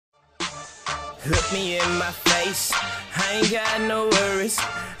Look me in my face, I ain't got no worries,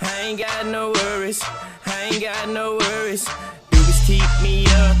 I ain't got no worries, I ain't got no worries. Do is keep me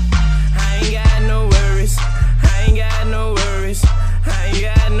up, I ain't got no worries, I ain't got no worries, I ain't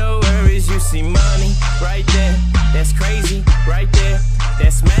got no worries. You see money right there, that's crazy right there,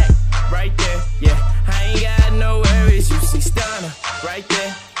 that's Mac right there, yeah. I ain't got no worries. You see stunner right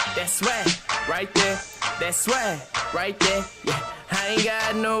there, that's swag right there, that's swag right there, yeah. I ain't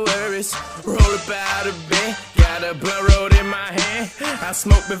got no worries. Roll up out of bed, got a blunt rolled in my hand. I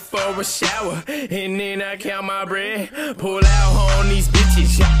smoke before a shower, and then I count my bread. Pull out on these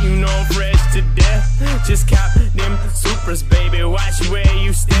bitches, yeah, you know I'm fresh to death. Just cop them Supras, baby, watch where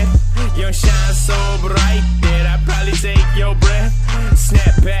you step. Young shine so bright that I probably take your breath.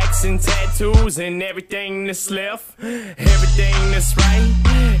 Snapbacks and tattoos and everything that's left, everything that's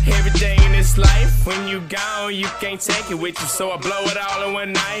right, everything in this life. When you gone, you can't take it with you, so I blow it all in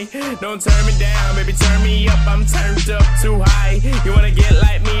one night. Don't turn me down, baby, turn me up, I'm turned up too high. You wanna get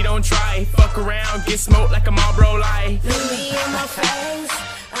like me, don't try. Fuck around, get smoked like a Marlboro light. Look me in my face,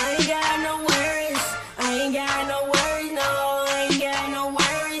 I ain't got no worries, I ain't got no worries, no, I ain't got no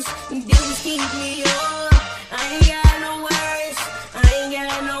worries. You dudes keep me up, I ain't got no worries, I ain't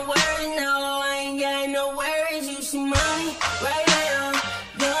got no worries, no, I ain't got no worries. You see money right now,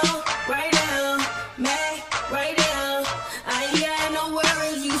 yo, right now, Mac right now, I ain't got no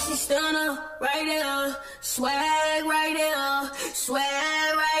worries. You see stunner right now, swag right now,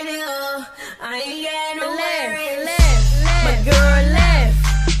 swag right now, I ain't got no worries. My girl left,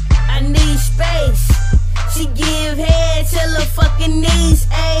 I need space. She give head till her fucking knees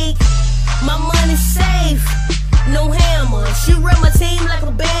ache. My money's safe, no hammer. She run my team like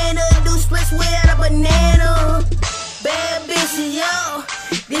a banner, do splits with a banana. Bad bitches, yo,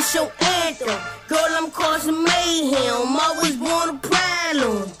 this your anthem. Girl, I'm causing mayhem, always born a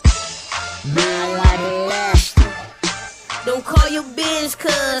problem. Man like elastic. Don't call your bitch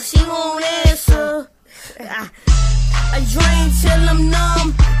cause she won't answer. I drain till I'm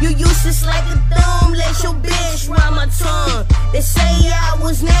numb. You useless like a thumb. Let your bitch ride my tongue. They say I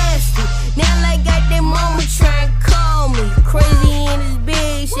was nasty. Now like got their mama trying to call me. Crazy in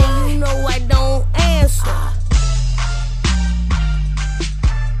this bitch.